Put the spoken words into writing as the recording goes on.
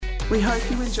We hope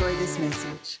you enjoy this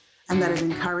message and that it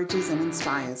encourages and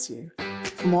inspires you.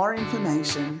 For more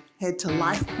information, head to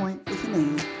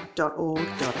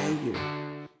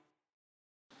lifepointwithane.org.au.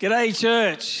 G'day,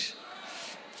 church.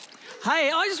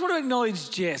 Hey, I just want to acknowledge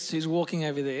Jess, who's walking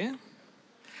over there.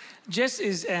 Jess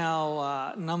is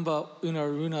our number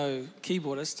uno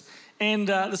keyboardist, and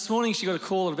this morning she got a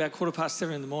call at about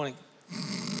 7:15 in the morning.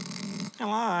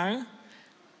 Hello,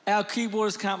 our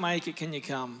keyboardist can't make it, can you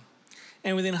come?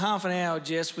 And within half an hour,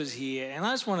 Jess was here, and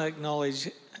I just want to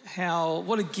acknowledge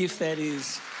what a gift that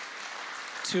is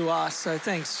to us, so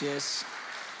thanks, Jess.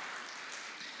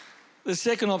 The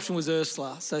second option was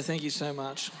Ursula, so thank you so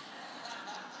much.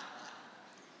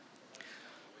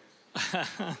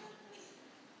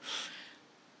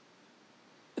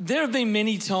 There have been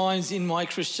many times in my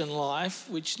Christian life,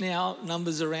 which now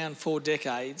numbers around 4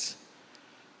 decades,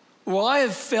 where I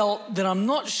have felt that I'm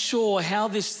not sure how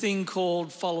this thing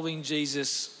called following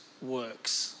Jesus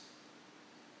works.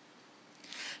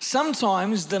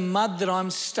 Sometimes the mud that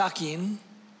I'm stuck in,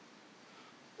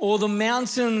 or the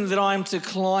mountain that I'm to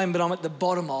climb but I'm at the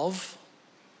bottom of,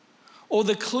 or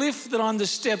the cliff that I'm to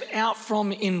step out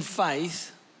from in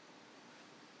faith,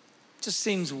 just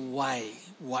seems way,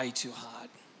 way too hard.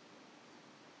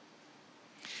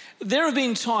 There have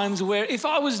been times where if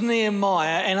I was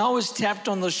Nehemiah and I was tapped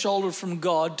on the shoulder from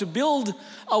God to build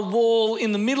a wall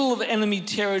in the middle of enemy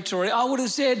territory, I would have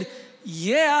said,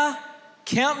 yeah,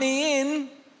 count me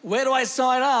in. Where do I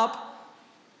sign up?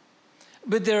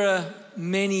 But there are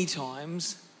many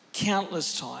times,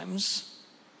 countless times,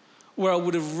 where I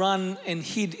would have run and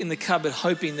hid in the cupboard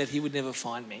hoping that he would never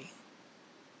find me.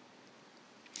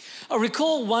 I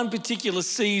recall one particular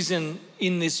season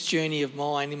in this journey of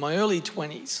mine in my early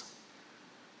 20s,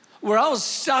 where I was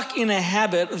stuck in a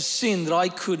habit of sin that I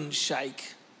couldn't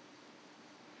shake.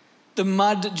 The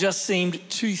mud just seemed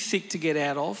too thick to get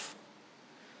out of.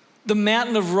 The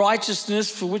mountain of righteousness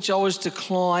for which I was to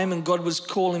climb and God was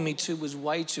calling me to was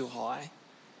way too high.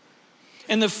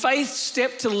 And the faith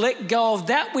step to let go of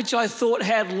that which I thought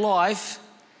had life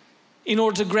in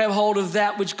order to grab hold of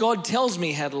that which God tells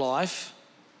me had life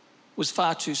was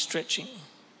far too stretching.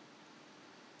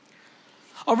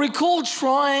 I recall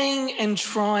trying.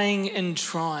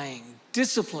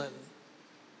 Discipline,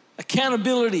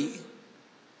 accountability,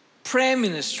 prayer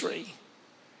ministry,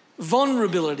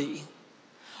 vulnerability.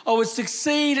 I would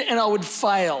succeed and I would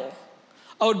fail.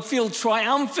 I would feel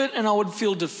triumphant and I would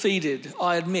feel defeated.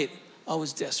 I admit, I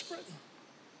was desperate.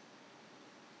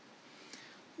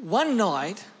 One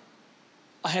night,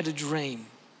 I had a dream.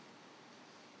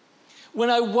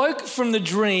 When I woke from the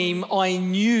dream, I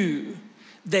knew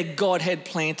that God had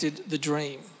planted the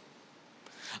dream.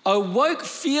 I woke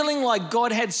feeling like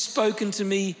God had spoken to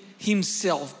me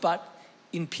himself, but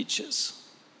in pictures.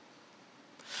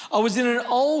 I was in an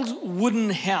old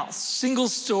wooden house,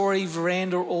 single-story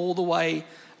veranda all the way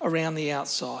around the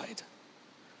outside.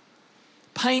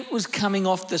 Paint was coming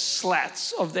off the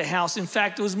slats of the house. In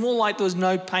fact, it was more like there was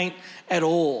no paint at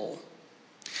all.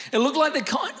 It looked like the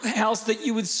kind of house that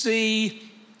you would see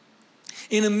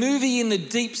in a movie in the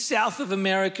deep south of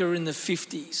America in the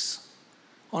 50s,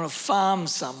 on a farm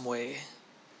somewhere.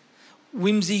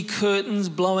 Whimsy curtains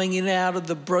blowing in and out of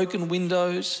the broken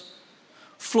windows,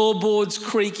 floorboards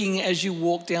creaking as you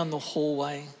walk down the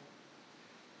hallway.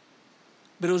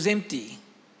 But it was empty.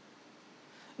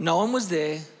 No one was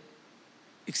there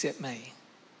except me.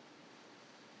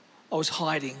 I was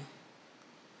hiding.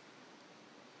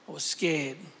 I was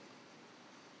scared.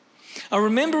 I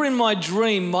remember in my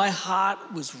dream, my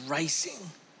heart was racing.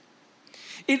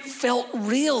 It felt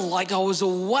real, like I was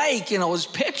awake and I was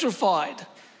petrified.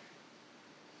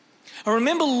 I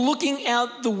remember looking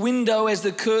out the window as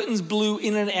the curtains blew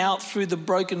in and out through the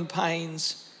broken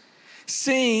panes,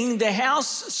 seeing the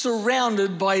house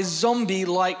surrounded by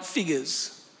zombie-like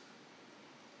figures,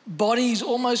 bodies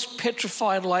almost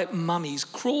petrified like mummies,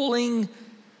 crawling,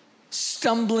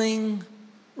 stumbling,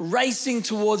 racing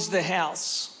towards the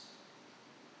house.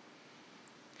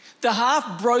 The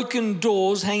half-broken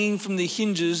doors hanging from the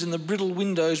hinges and the brittle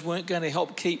windows weren't going to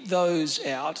help keep those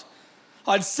out.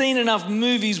 I'd seen enough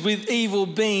movies with evil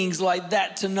beings like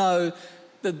that to know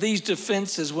that these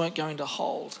defenses weren't going to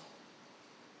hold.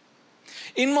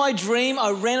 In my dream,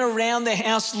 I ran around the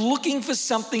house looking for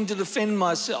something to defend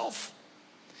myself.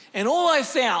 And all I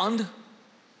found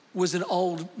was an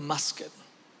old musket.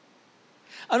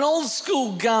 An old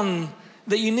school gun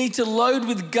that you need to load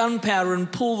with gunpowder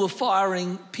and pull the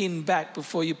firing pin back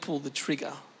before you pull the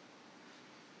trigger.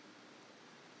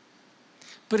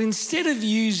 But instead of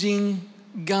using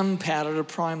gunpowder to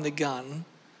prime the gun,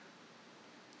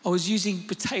 I was using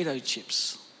potato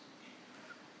chips.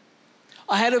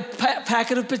 I had a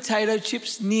packet of potato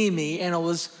chips near me and I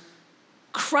was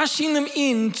crushing them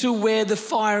into where the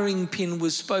firing pin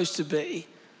was supposed to be.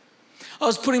 I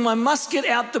was putting my musket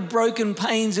out the broken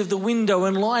panes of the window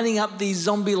and lining up these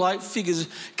zombie-like figures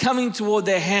coming toward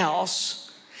their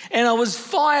house. And I was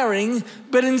firing,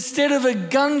 but instead of a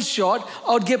gunshot,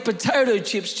 I'd get potato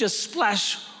chips just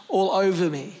splash all over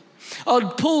me.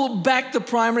 I'd pull back the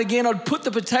primer again, I'd put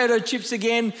the potato chips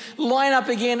again, line up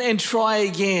again and try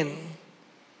again.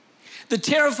 The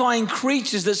terrifying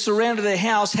creatures that surrounded the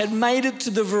house had made it to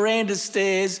the veranda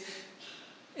stairs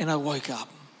and I woke up.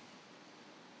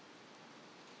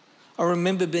 I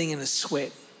remember being in a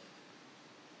sweat,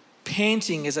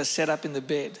 panting as I sat up in the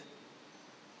bed.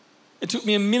 It took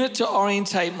me a minute to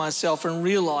orientate myself and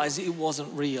realize it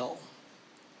wasn't real.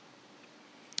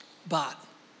 But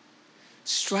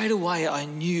straight away I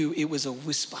knew it was a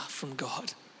whisper from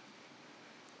God.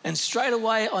 And straight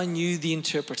away I knew the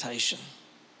interpretation.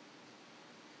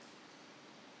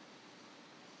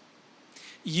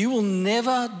 You will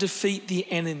never defeat the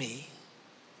enemy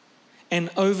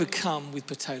and overcome with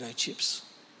potato chips.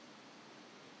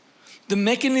 The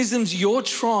mechanisms you're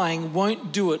trying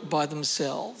won't do it by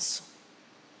themselves.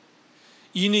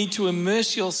 You need to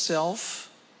immerse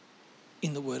yourself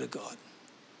in the Word of God.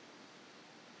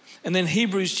 And then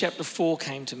Hebrews chapter 4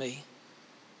 came to me.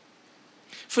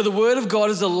 For the Word of God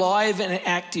is alive and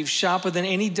active, sharper than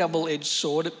any double-edged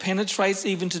sword. It penetrates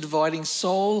even to dividing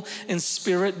soul and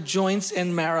spirit, joints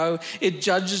and marrow. It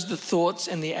judges the thoughts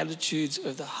and the attitudes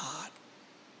of the heart.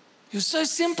 It was so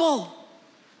simple,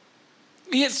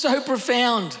 yet so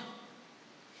profound.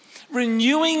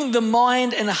 Renewing the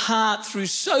mind and heart through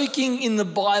soaking in the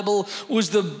Bible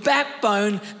was the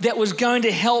backbone that was going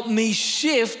to help me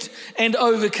shift and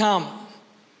overcome.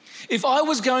 If I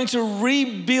was going to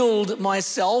rebuild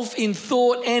myself in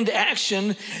thought and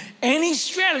action, any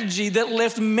strategy that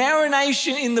left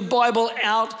marination in the Bible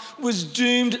out was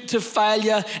doomed to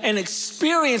failure, and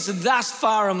experience thus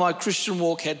far in my Christian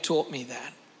walk had taught me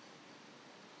that.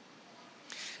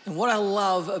 And what I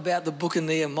love about the book of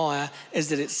Nehemiah is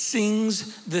that it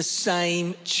sings the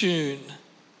same tune.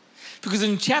 Because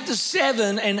in chapter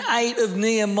 7 and 8 of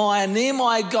Nehemiah,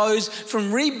 Nehemiah goes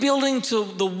from rebuilding to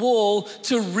the wall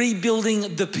to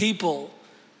rebuilding the people.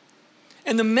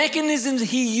 And the mechanisms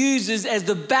he uses as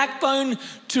the backbone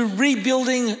to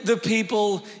rebuilding the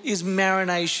people is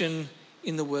marination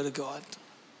in the Word of God.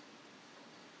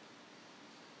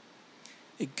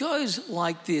 It goes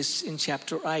like this in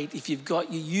chapter 8. If you've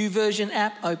got your YouVersion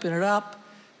app, open it up.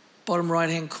 Bottom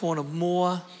right-hand corner,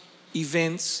 more,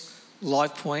 events,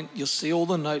 Life Point. You'll see all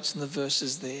the notes and the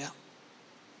verses there.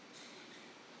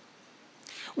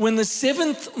 When the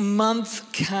 7th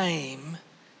month came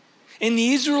and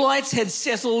the Israelites had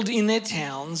settled in their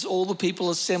towns, all the people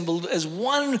assembled as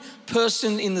one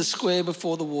person in the square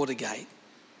before the water gate.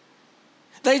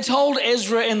 They told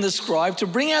Ezra and the scribe to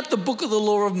bring out the book of the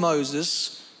law of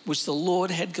Moses, which the Lord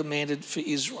had commanded for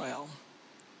Israel.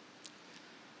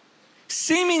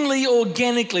 Seemingly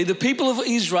organically, the people of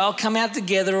Israel come out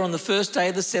together on the first day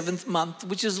of the 7th month,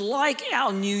 which is like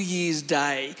our New Year's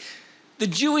Day, the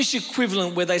Jewish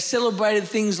equivalent where they celebrated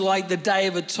things like the Day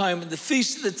of Atonement, the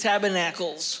Feast of the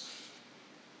Tabernacles,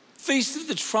 Feast of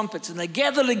the Trumpets, and they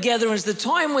gather together, and it's the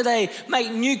time where they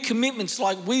make new commitments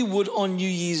like we would on New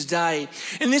Year's Day.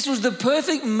 And this was the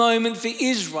perfect moment for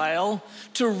Israel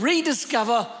to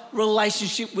rediscover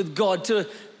relationship with God, to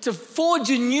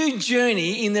forge a new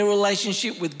journey in their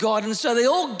relationship with God. And so they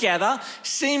all gather,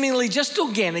 seemingly just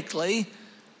organically,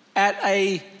 at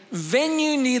a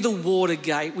venue near the water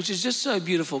gate, which is just so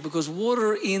beautiful because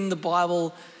water in the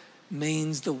Bible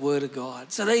means the Word of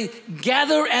God. So they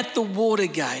gather at the water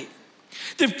gate.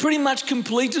 They've pretty much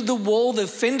completed the wall. They've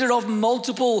fended off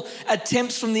multiple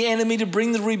attempts from the enemy to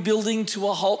bring the rebuilding to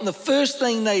a halt. And the first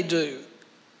thing they do,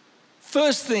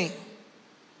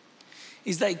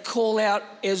 is they call out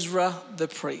Ezra the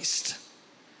priest.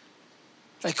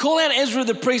 They call out Ezra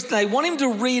the priest and they want him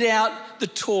to read out the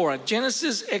Torah,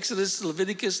 Genesis, Exodus,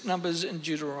 Leviticus, Numbers, and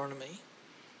Deuteronomy.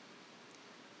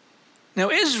 Now,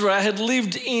 Ezra had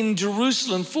lived in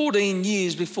Jerusalem 14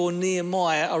 years before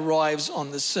Nehemiah arrives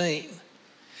on the scene.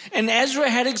 And Ezra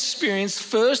had experienced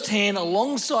firsthand,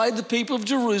 alongside the people of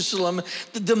Jerusalem,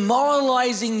 the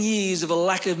demoralizing years of a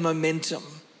lack of momentum.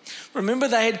 Remember,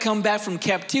 they had come back from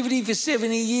captivity for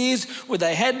 70 years where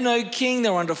they had no king, they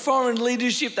were under foreign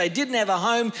leadership, they didn't have a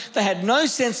home, they had no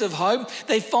sense of hope.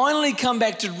 They finally come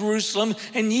back to Jerusalem,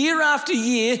 and year after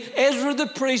year, Ezra the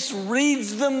priest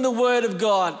reads them the Word of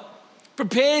God,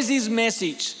 prepares his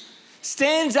message,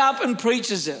 stands up and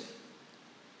preaches it.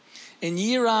 And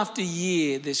year after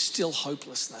year, there's still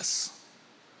hopelessness.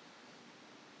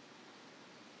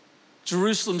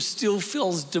 Jerusalem still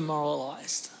feels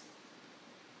demoralized.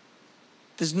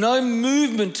 There's no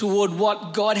movement toward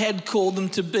what God had called them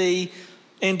to be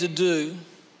and to do.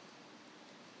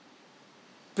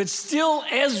 But still,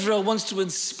 Ezra wants to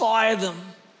inspire them.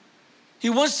 He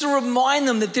wants to remind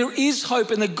them that there is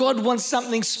hope and that God wants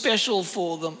something special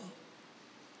for them.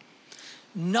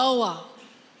 Noah,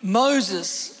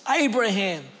 Moses,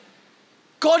 Abraham,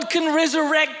 God can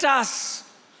resurrect us.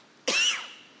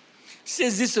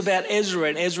 Says this about Ezra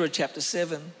in Ezra chapter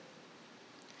 7.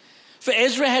 For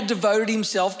Ezra had devoted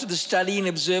himself to the study and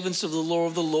observance of the law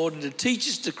of the Lord and to teach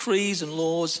his decrees and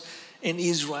laws in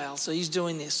Israel. So he's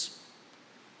doing this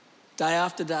day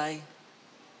after day,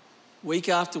 week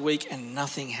after week, and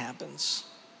nothing happens.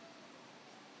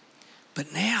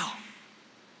 But now,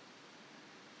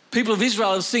 people of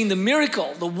Israel have seen the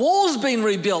miracle. The wall's been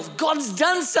rebuilt. God's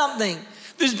done something.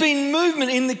 There's been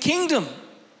movement in the kingdom.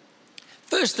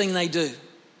 First thing they do,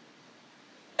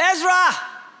 Ezra,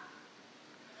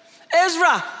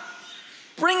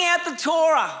 bring out the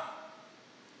Torah.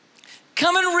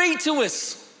 Come and read to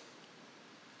us.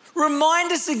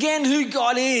 Remind us again who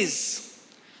God is.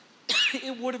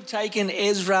 It would have taken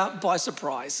Ezra by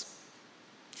surprise.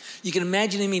 You can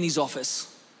imagine him in his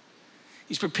office.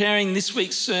 He's preparing this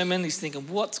week's sermon. He's thinking,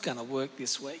 what's going to work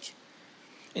this week?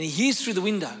 And he hears through the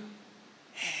window,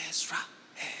 Ezra.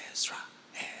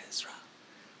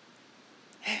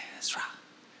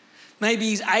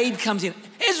 Maybe his aide comes in.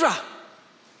 Ezra,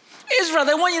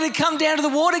 they want you to come down to the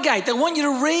Watergate. They want you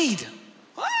to read.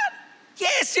 What? Yeah,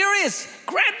 serious.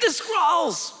 Grab the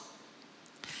scrolls.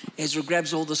 Ezra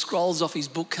grabs all the scrolls off his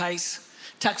bookcase,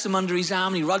 tucks them under his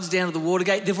arm, and he runs down to the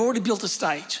Watergate. They've already built a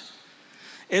stage.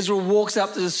 Ezra walks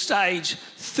up to the stage.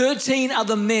 13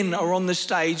 other men are on the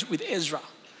stage with Ezra.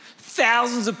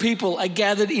 Thousands of people are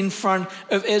gathered in front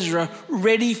of Ezra,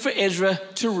 ready for Ezra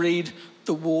to read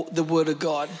the word of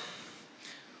God.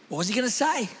 What was he going to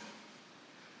say?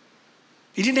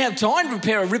 He didn't have time to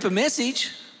prepare a ripper message.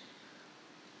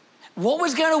 What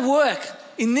was going to work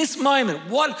in this moment?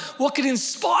 What could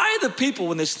inspire the people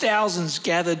when there's thousands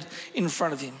gathered in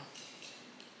front of him?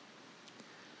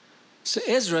 So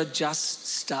Ezra just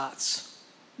starts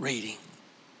reading.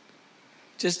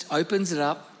 Just opens it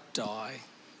up. Die.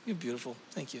 You're beautiful.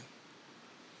 Thank you.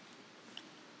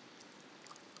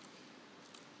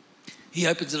 He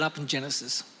opens it up in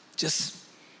Genesis. Just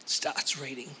starts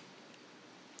reading.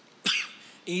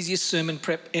 Easiest sermon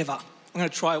prep ever. I'm going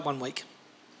to try it 1 week.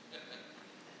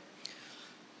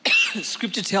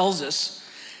 Scripture tells us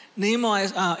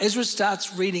Ezra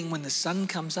starts reading when the sun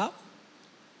comes up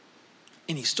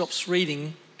and he stops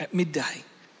reading at midday.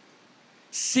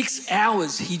 6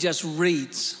 hours he just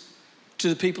reads to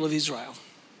the people of Israel.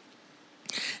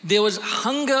 There was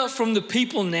hunger from the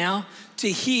people now to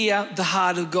hear the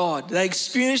heart of God. They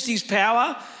experienced his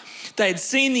power. They had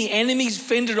seen the enemies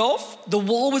fended off. The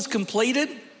wall was completed.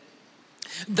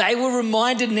 They were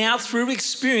reminded now through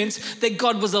experience that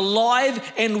God was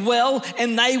alive and well,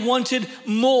 and they wanted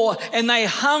more. And they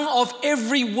hung off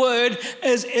every word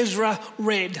as Ezra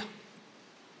read.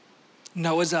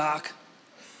 Noah's Ark,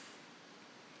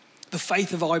 the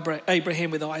faith of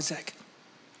Abraham with Isaac,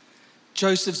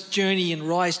 Joseph's journey and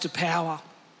rise to power,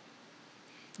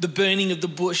 the burning of the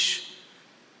bush,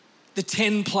 the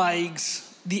 10 plagues,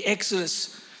 the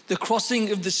Exodus, the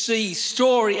crossing of the sea,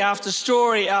 story after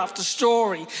story after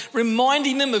story,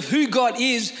 reminding them of who God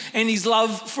is and his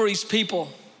love for his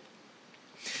people.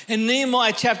 In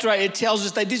Nehemiah chapter 8, it tells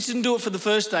us they didn't do it for the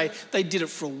first day, they did it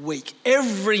for a week.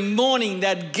 Every morning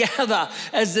they'd gather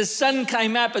as the sun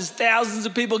came up, as thousands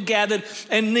of people gathered,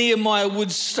 and Nehemiah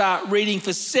would start reading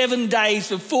for 7 days,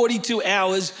 for 42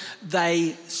 hours,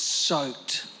 they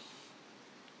soaked.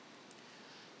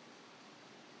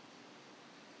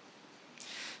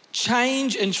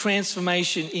 Change and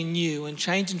transformation in you and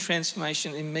change and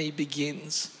transformation in me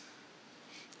begins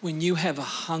when you have a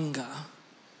hunger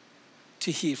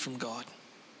to hear from God.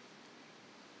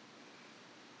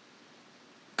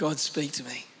 God, speak to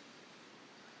me.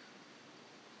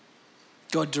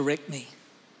 God, direct me.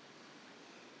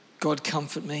 God,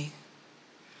 comfort me.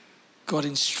 God,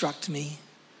 instruct me.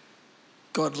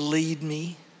 God, lead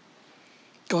me.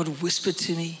 God, whisper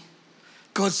to me.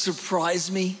 God, surprise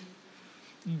me.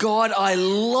 God, I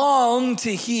long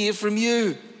to hear from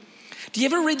you. Do you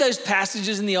ever read those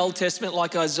passages in the Old Testament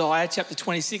like Isaiah chapter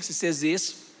 26? It says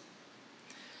this,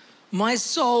 my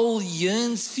soul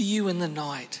yearns for you in the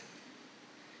night.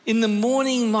 In the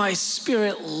morning, my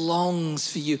spirit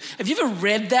longs for you. Have you ever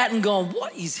read that and gone,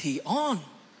 what is he on?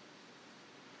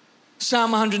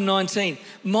 Psalm 119,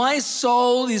 my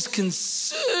soul is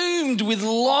consumed with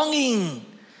longing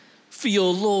for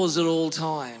your laws at all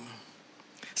time.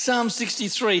 Psalm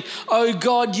 63, "O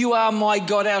God, you are my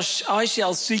God, I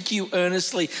shall seek you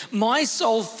earnestly. My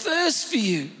soul thirsts for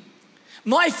you.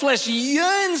 My flesh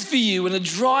yearns for you in a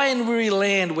dry and weary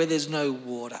land where there's no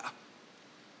water."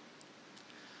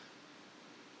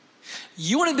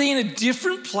 You want to be in a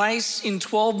different place in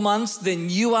 12 months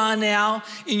than you are now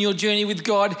in your journey with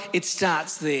God? It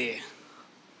starts there.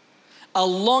 A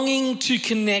longing to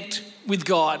connect with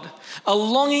God, a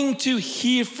longing to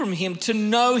hear from Him, to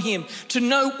know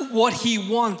what He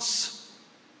wants,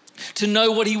 to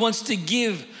know what He wants to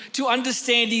give, to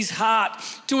understand His heart,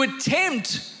 to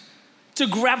attempt to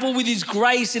grapple with His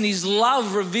grace and His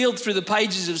love revealed through the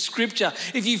pages of Scripture.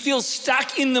 If you feel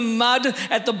stuck in the mud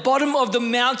at the bottom of the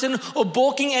mountain or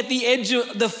balking at the edge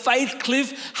of the faith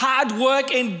cliff, hard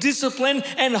work and discipline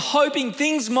and hoping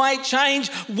things might change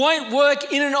won't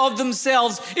work in and of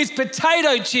themselves. It's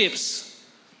potato chips.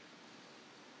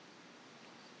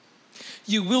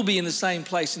 You will be in the same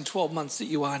place in 12 months that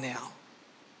you are now.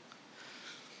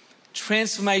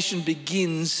 Transformation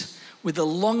begins with a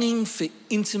longing for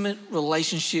intimate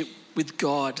relationship with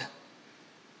God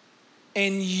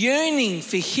and yearning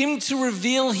for Him to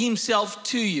reveal Himself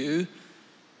to you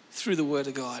through the Word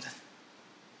of God.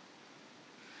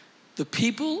 The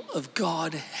people of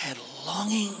God had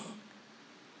longing.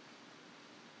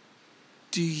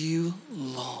 Do you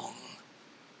long?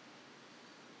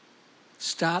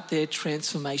 Start there,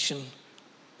 transformation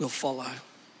will follow.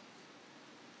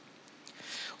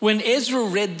 When Ezra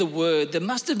read the word, there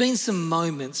must have been some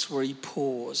moments where he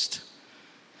paused,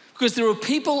 because there were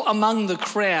people among the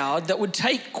crowd that would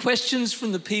take questions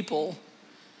from the people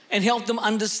and help them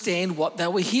understand what they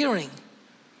were hearing.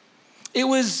 It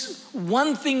was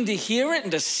one thing to hear it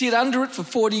and to sit under it for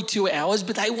 42 hours,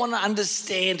 but they want to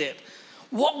understand it.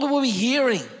 What were we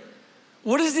hearing?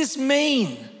 What does this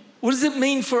mean? What does it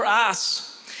mean for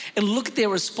us? And look at their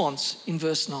response in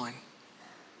verse 9.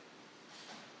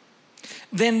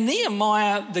 Then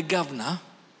Nehemiah the governor,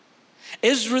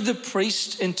 Ezra the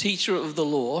priest and teacher of the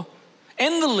law,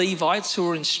 and the Levites who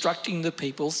were instructing the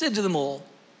people said to them all,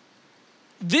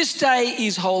 "This day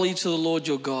is holy to the Lord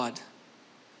your God.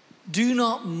 Do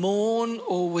not mourn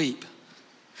or weep."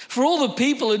 For all the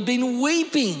people had been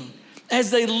weeping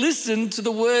as they listened to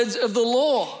the words of the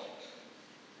law.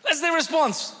 That's their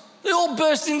response. They all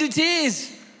burst into tears.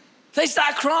 They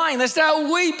start crying. They start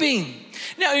weeping.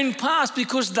 Now, in part,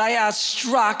 because they are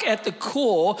struck at the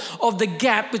core of the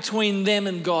gap between them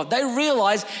and God. They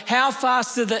realize how far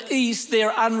to the east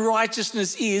their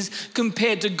unrighteousness is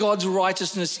compared to God's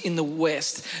righteousness in the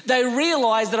west. They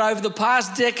realize that over the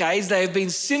past decades, they have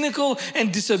been cynical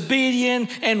and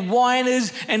disobedient and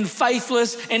whiners and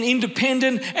faithless and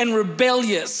independent and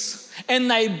rebellious. And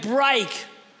they break.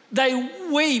 They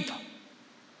weep.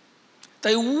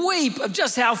 They weep of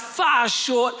just how far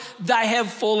short they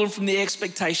have fallen from the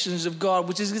expectations of God,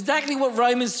 which is exactly what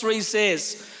Romans 3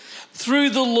 says. Through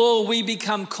the law, we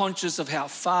become conscious of how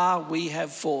far we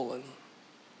have fallen.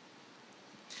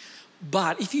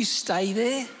 But if you stay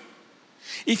there,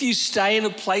 if you stay in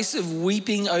a place of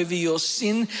weeping over your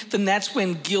sin, then that's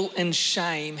when guilt and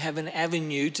shame have an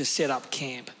avenue to set up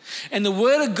camp. And the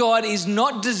Word of God is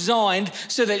not designed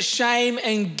so that shame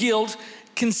and guilt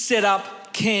can set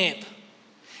up camp.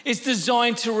 It's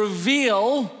designed to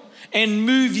reveal and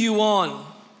move you on.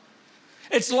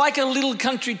 It's like a little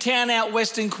country town out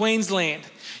west in Queensland.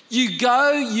 You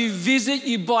go, you visit,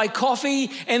 you buy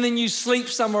coffee, and then you sleep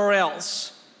somewhere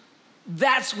else.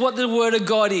 That's what the Word of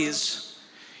God is.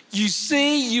 You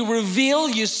see, you reveal,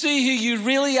 you see who you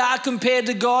really are compared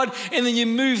to God, and then you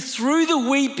move through the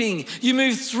weeping, you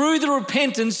move through the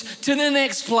repentance to the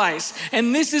next place.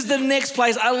 And this is the next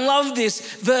place. I love this.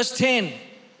 Verse 10.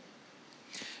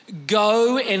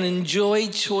 Go and enjoy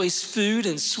choice food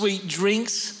and sweet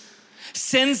drinks.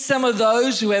 Send some of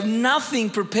those who have nothing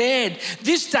prepared.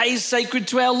 This day is sacred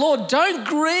to our Lord. Don't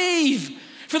grieve,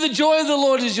 for the joy of the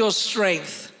Lord is your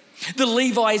strength. The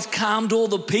Levites calmed all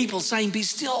the people, saying, "Be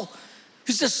still.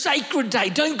 It's a sacred day.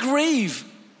 Don't grieve."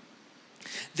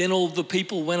 Then all the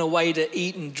people went away to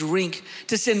eat and drink,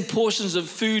 to send portions of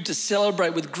food to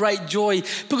celebrate with great joy,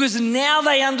 because now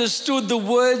they understood the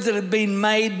words that had been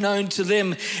made known to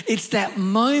them. It's that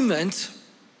moment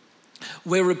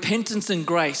where repentance and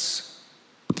grace,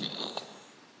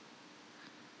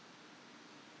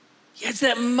 it's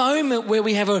that moment where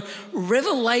we have a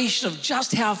revelation of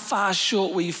just how far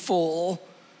short we fall,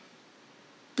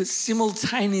 but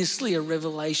simultaneously a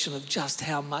revelation of just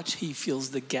how much He fills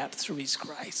the gap through His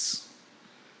grace.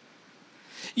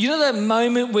 You know that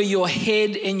moment where your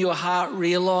head and your heart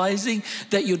realizing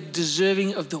that you're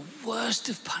deserving of the worst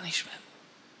of punishment?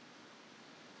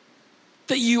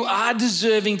 that you are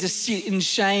deserving to sit in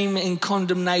shame and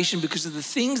condemnation because of the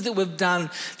things that we've done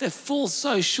that fall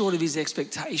so short of his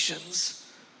expectations.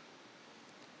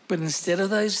 But instead of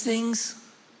those things,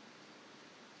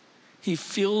 he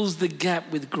fills the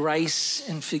gap with grace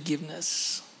and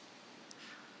forgiveness.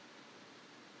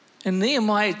 And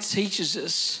Nehemiah teaches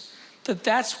us that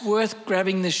that's worth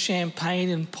grabbing the champagne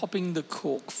and popping the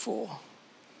cork for.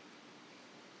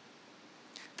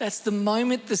 That's the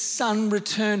moment the son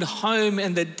returned home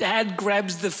and the dad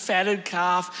grabs the fatted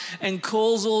calf and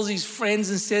calls all his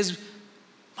friends and says,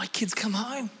 my kid's come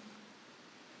home.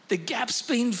 The gap's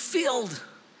been filled.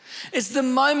 It's the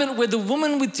moment where the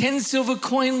woman with 10 silver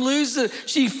coin loses it.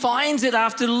 She finds it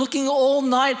after looking all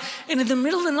night, and in the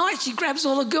middle of the night, she grabs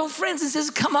all her girlfriends and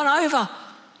says, come on over.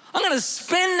 I'm going to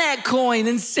spend that coin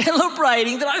and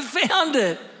celebrating that I found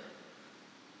it.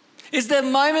 It's that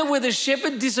moment where the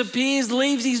shepherd disappears,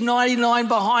 leaves his 99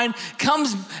 behind,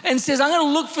 comes and says, I'm going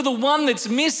to look for the one that's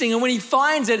missing. And when he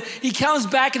finds it, he comes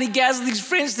back and he gathers his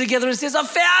friends together and says, I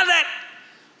found it.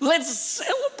 Let's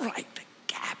celebrate. The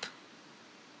gap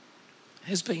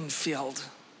has been filled.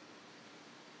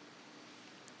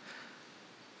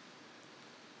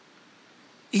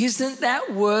 Isn't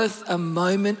that worth a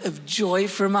moment of joy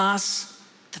from us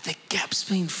that the gap's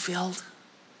been filled?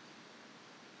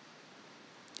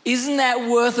 Isn't that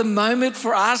worth a moment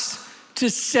for us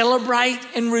to celebrate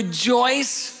and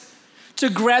rejoice, to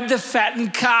grab the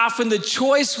fattened calf and the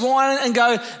choice wine and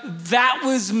go, that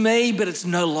was me, but it's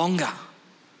no longer.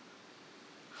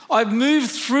 I've moved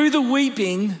through the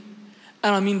weeping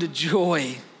and I'm into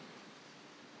joy.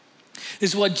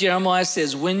 This is what Jeremiah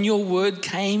says, when your word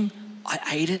came, I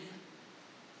ate it.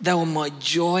 They were my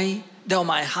joy. They were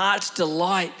my heart's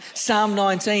delight. Psalm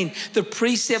 19, the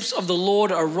precepts of the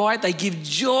Lord are right. They give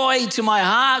joy to my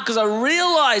heart because I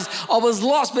realized I was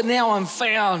lost, but now I'm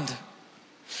found.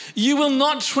 You will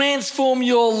not transform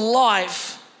your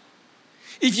life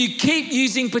if you keep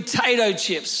using potato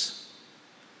chips.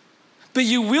 But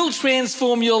you will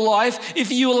transform your life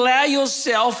if you allow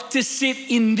yourself to sit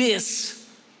in this,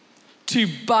 to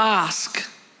bask,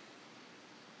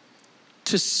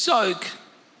 to soak,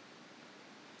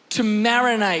 to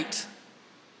marinate,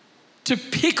 to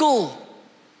pickle,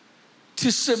 to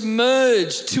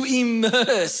submerge, to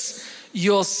immerse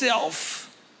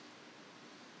yourself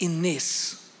in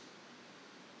this.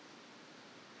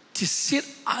 To sit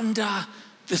under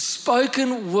the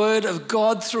spoken word of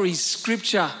God through his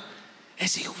scripture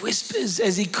as he whispers,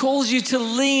 as he calls you to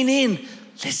lean in.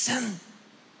 Listen,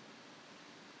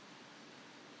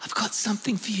 I've got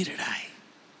something for you today.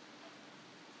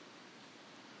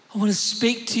 I want to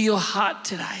speak to your heart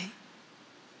today.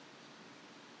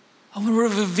 I want to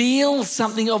reveal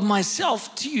something of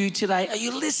myself to you today. Are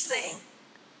you listening?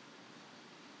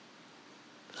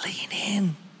 Lean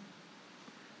in.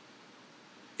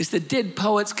 It's the Dead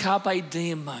Poets Carpe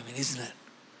Diem moment, isn't it?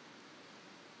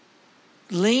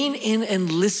 Lean in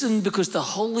and listen because the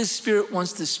Holy Spirit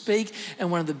wants to speak, and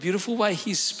one of the beautiful ways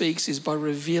he speaks is by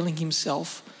revealing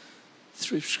himself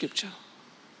through Scripture.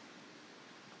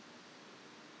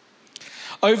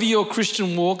 Over your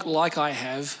Christian walk, like I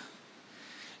have,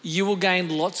 you will gain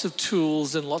lots of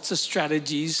tools and lots of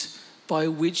strategies by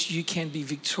which you can be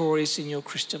victorious in your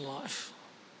Christian life.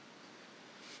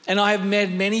 And I have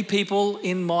met many people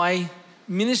in my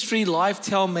ministry life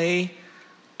tell me,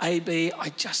 AB, I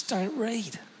just don't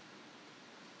read.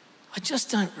 I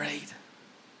just don't read.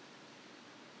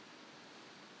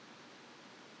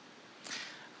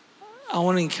 I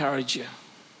want to encourage you.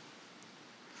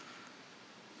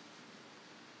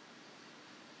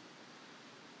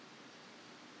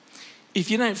 If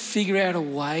you don't figure out a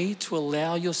way to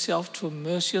allow yourself to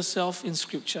immerse yourself in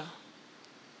Scripture,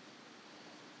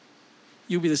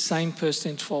 you'll be the same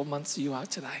person in 12 months that you are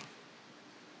today.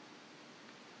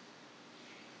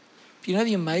 But you know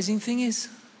the amazing thing is,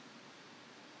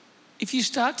 if you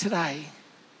start today,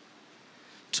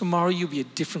 tomorrow you'll be a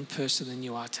different person than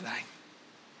you are today.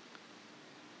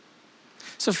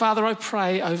 So Father, I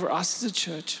pray over us as a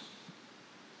church,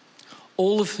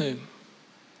 all of whom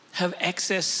have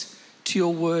access to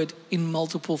your word in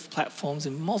multiple platforms,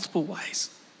 in multiple ways.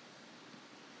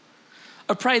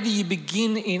 I pray that you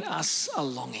begin in us a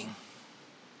longing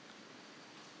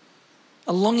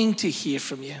to hear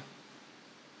from you,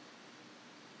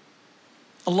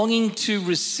 a longing to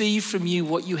receive from you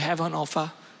what you have on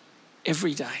offer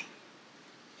every day.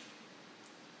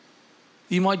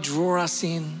 You might draw us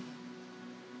in,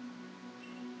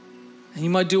 and you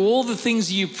might do all the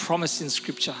things you promise in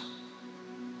Scripture,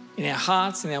 in our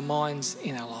hearts, in our minds,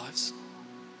 in our lives.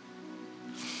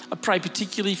 I pray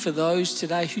particularly for those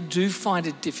today who do find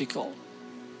it difficult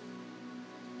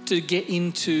to get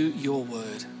into your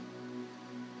word.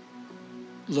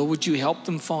 Lord, would you help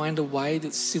them find a way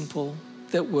that's simple,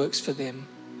 that works for them,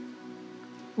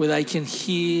 where they can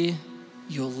hear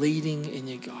your leading and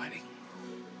your guiding.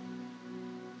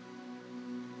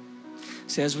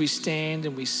 So as we stand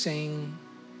and we sing,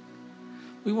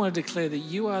 we want to declare that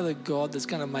you are the God that's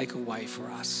going to make a way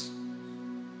for us.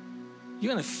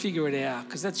 You're going to figure it out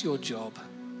because that's your job.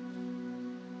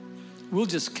 We'll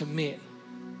just commit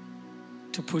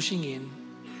to pushing in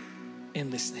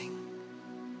and listening.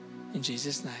 In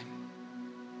Jesus' name,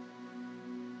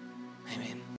 amen.